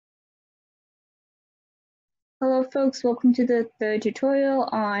Hello folks, welcome to the third tutorial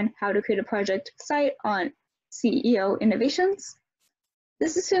on how to create a project site on CEEO Innovations.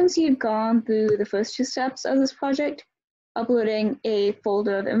 This assumes you've gone through the first two steps of this project, uploading a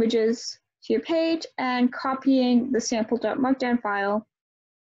folder of images to your page and copying the sample.markdown file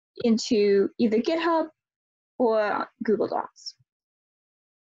into either GitHub or Google Docs.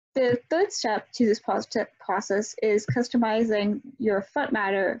 The third step to this process is customizing your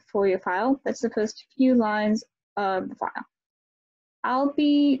Frontmatter for your file. That's the first few lines of the file. I'll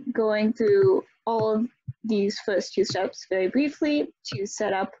be going through all of these first two steps very briefly to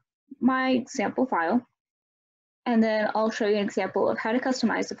set up my sample file, and then I'll show you an example of how to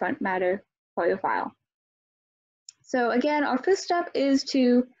customize the Frontmatter for your file. So again, our first step is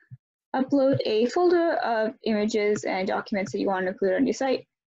to upload a folder of images and documents that you want to include on your site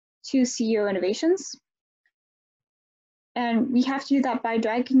to CEEO Innovations. And we have to do that by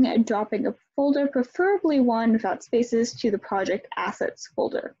dragging and dropping a folder, preferably one without spaces, to the project assets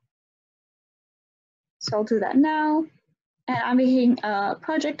folder. So I'll do that now. And I'm making a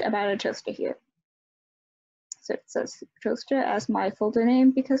project about a toaster here. So it says toaster as my folder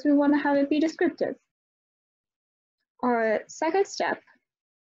name because we want to have it be descriptive. Our second step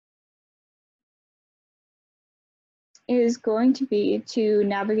is going to be to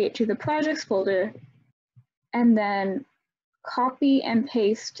navigate to the projects folder and then copy and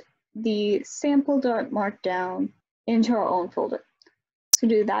paste the sample.markdown into our own folder. To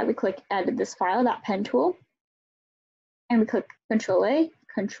do that, we click edit this file, that pen tool, and we click Control-A,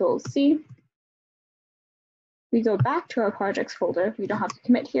 Control-C. We go back to our projects folder. We don't have to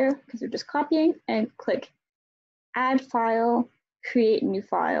commit here because we're just copying, and click Add File, Create New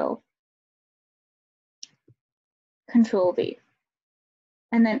File, Control-V.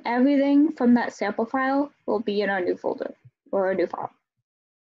 And then everything from that sample file will be in our new folder or a new file.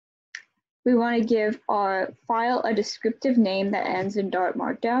 We want to give our file a descriptive name that ends in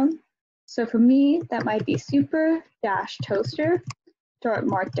 .markdown. So for me, that might be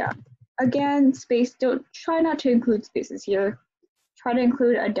super-toaster.markdown. Again, try not to include spaces here. Try to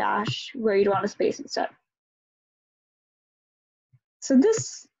include a dash where you'd want a space instead. So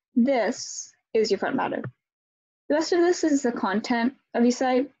this is your Frontmatter. The rest of this is the content of your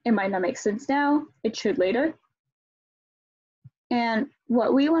site. It might not make sense now, it should later. And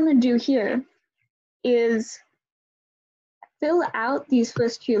what we want to do here is fill out these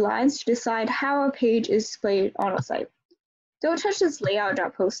first few lines to decide how our page is displayed on our site. Don't touch this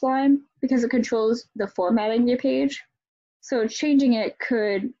layout.post line because it controls the formatting of your page. So changing it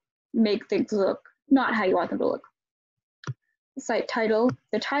could make things look not how you want them to look. The site title,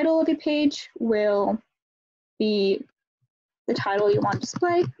 the title of your page will be the title you want to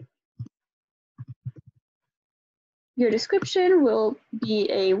display. Your description will be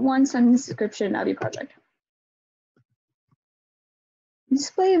a one-sentence description of your project.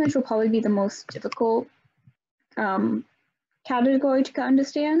 Display image will probably be the most difficult category to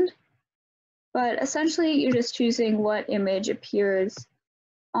understand, but essentially you're just choosing what image appears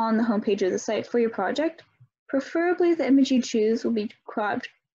on the homepage of the site for your project. Preferably the image you choose will be cropped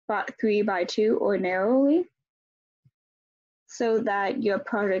 3:2 or narrowly so that your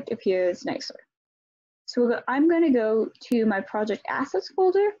project appears nicer. So I'm going to go to my project assets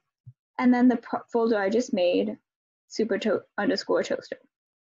folder and then the folder I just made, super_toaster.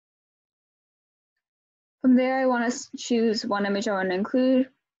 From there, I want to choose one image I want to include.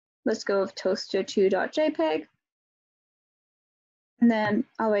 Let's go with toaster2.jpg. And then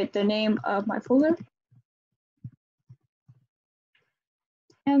I'll write the name of my folder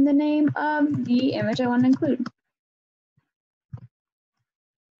and the name of the image I want to include.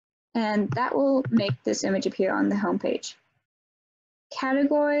 And that will make this image appear on the home page.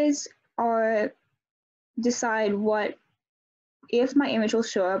 Categories are decide if my image will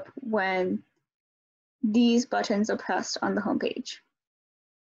show up when these buttons are pressed on the home page.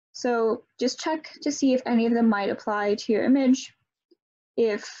 So just check to see if any of them might apply to your image.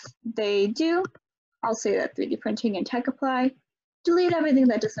 If they do, I'll say that 3D printing and tech apply. Delete everything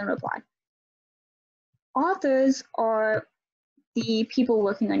that doesn't apply. Authors are the people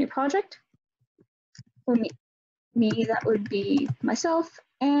working on your project. For me, that would be myself,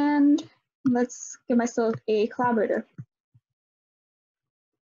 and let's give myself a collaborator.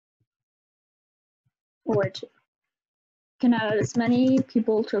 Or two. You can add as many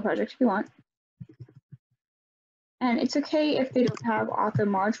people to a project if you want. And it's okay if they don't have author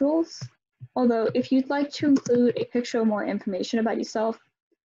modules, although if you'd like to include a picture or more information about yourself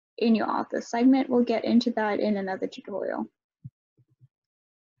in your author segment, we'll get into that in another tutorial.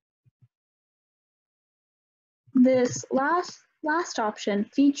 This last option,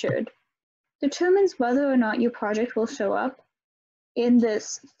 featured, determines whether or not your project will show up in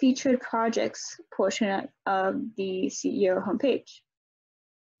this featured projects portion of the CEO homepage.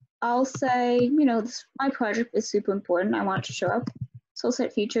 I'll say, you know, my project is super important. I want it to show up. So I'll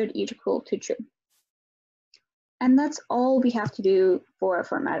set featured equal to true. And that's all we have to do for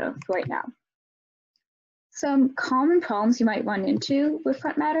Frontmatter right now. Some common problems you might run into with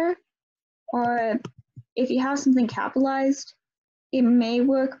Frontmatter, or if you have something capitalized, it may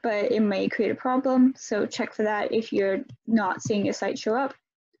work, but it may create a problem. So check for that if you're not seeing your site show up.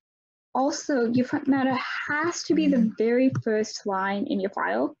 Also, your Frontmatter has to be the very first line in your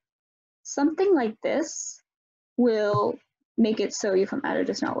file. Something like this will make it so your Frontmatter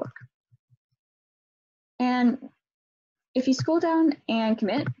does not work. And if you scroll down and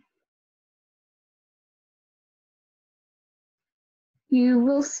commit, you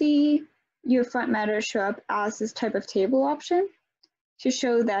will see your Frontmatter show up as this type of table option to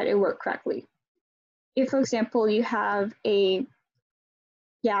show that it worked correctly. If, for example, you have a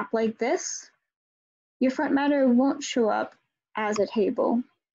gap like this, your Frontmatter won't show up as a table.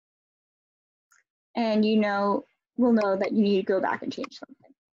 And will know that you need to go back and change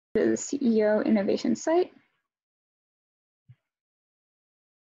something. The CEEO innovation site.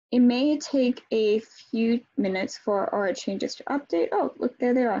 It may take a few minutes for our changes to update. Oh, look,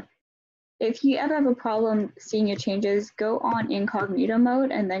 there they are. If you ever have a problem seeing your changes, go on incognito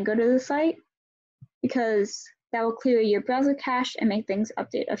mode and then go to the site, because that will clear your browser cache and make things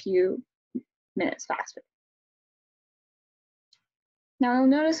update a few minutes faster. Now you'll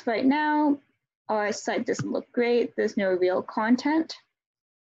notice right now, our site doesn't look great. There's no real content.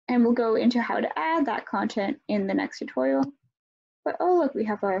 And we'll go into how to add that content in the next tutorial. But oh, look, we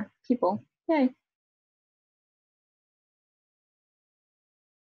have our people. Yay.